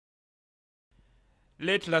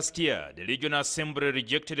Late last year, the Regional Assembly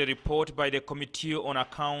rejected a report by the Committee on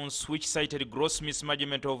Accounts which cited gross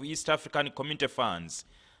mismanagement of East African Community funds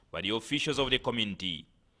by the officials of the community.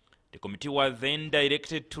 The committee was then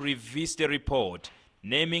directed to revisit the report,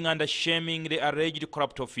 naming and shaming the alleged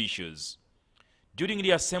corrupt officials. During the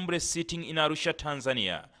Assembly sitting in Arusha,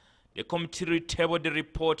 Tanzania, the committee retabled the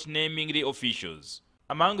report naming the officials.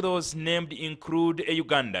 Among those named include a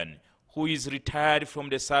Ugandan who is retired from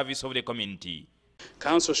the service of the community.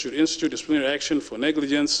 Council should institute disciplinary action for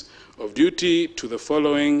negligence of duty to the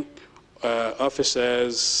following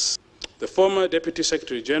officers: the former Deputy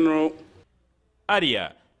Secretary General.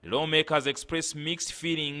 Earlier, the lawmakers expressed mixed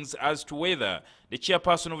feelings as to whether the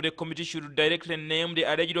chairperson of the committee should directly name the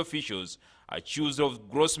alleged officials accused of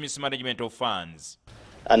gross mismanagement of funds.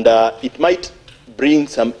 And it might bring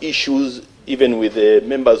some issues even with the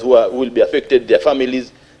members who will be affected, their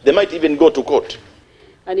families. They might even go to court.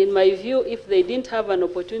 And in my view, if they didn't have an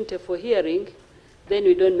opportunity for hearing, then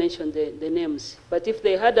we don't mention the names. But if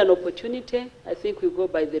they had an opportunity, I think we go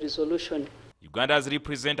by the resolution. Uganda's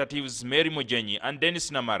representatives Mary Mojenyi and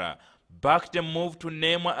Dennis Namara backed the move to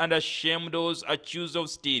name and shame those accused of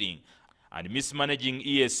stealing and mismanaging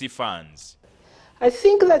EAC funds. I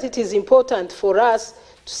think that it is important for us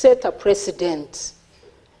to set a precedent.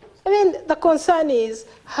 I mean, the concern is,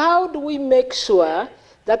 how do we make sure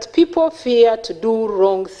that people fear to do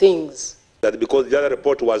wrong things? That because the other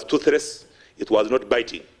report was toothless, it was not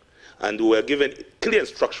biting. And we were given clear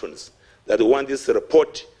instructions that we want this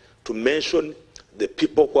report to mention the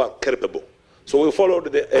people who are capable. So we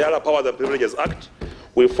followed the EALA Powers and Privileges Act.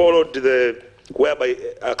 We followed whereby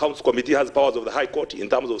Accounts Committee has powers of the High Court in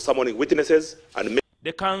terms of summoning witnesses. And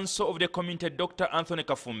the Council of the Committee, Dr. Anthony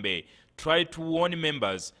Kafumbe, tried to warn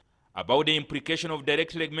members about the implication of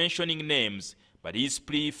directly mentioning names, but his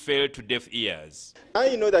plea fell to deaf ears.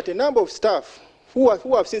 I know that a number of staff who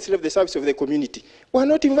have since left the service of the community were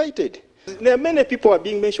not invited. There are many people are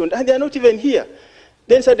being mentioned and they are not even here.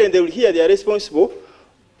 Then suddenly they will hear they are responsible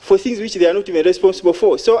for things which they are not even responsible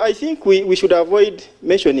for. So I think we should avoid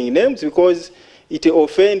mentioning names because it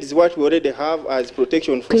offends what we already have as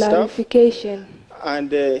protection for Clarification. Staff.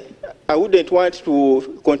 And I wouldn't want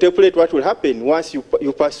to contemplate what will happen once you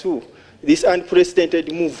pursue this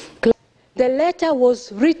unprecedented move. The letter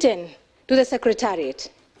was written to the Secretariat,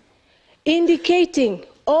 indicating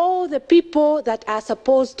all the people that are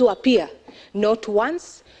supposed to appear. Not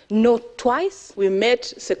once, not twice. We met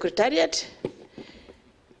Secretariat,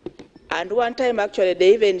 and one time actually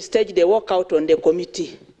they even staged a walkout on the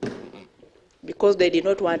committee because they did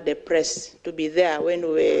not want the press to be there when we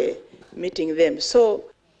were meeting them. So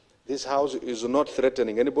this House is not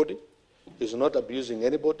threatening anybody, is not abusing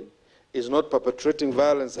anybody, is not perpetrating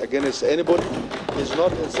violence against anybody, is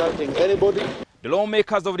not insulting anybody. The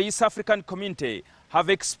lawmakers of the East African community have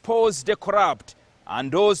exposed the corrupt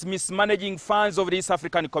and those mismanaging funds of the East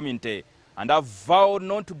African community and have vowed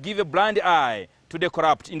not to give a blind eye to the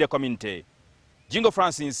corrupt in the community. Jingo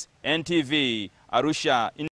Francis, NTV, Arusha.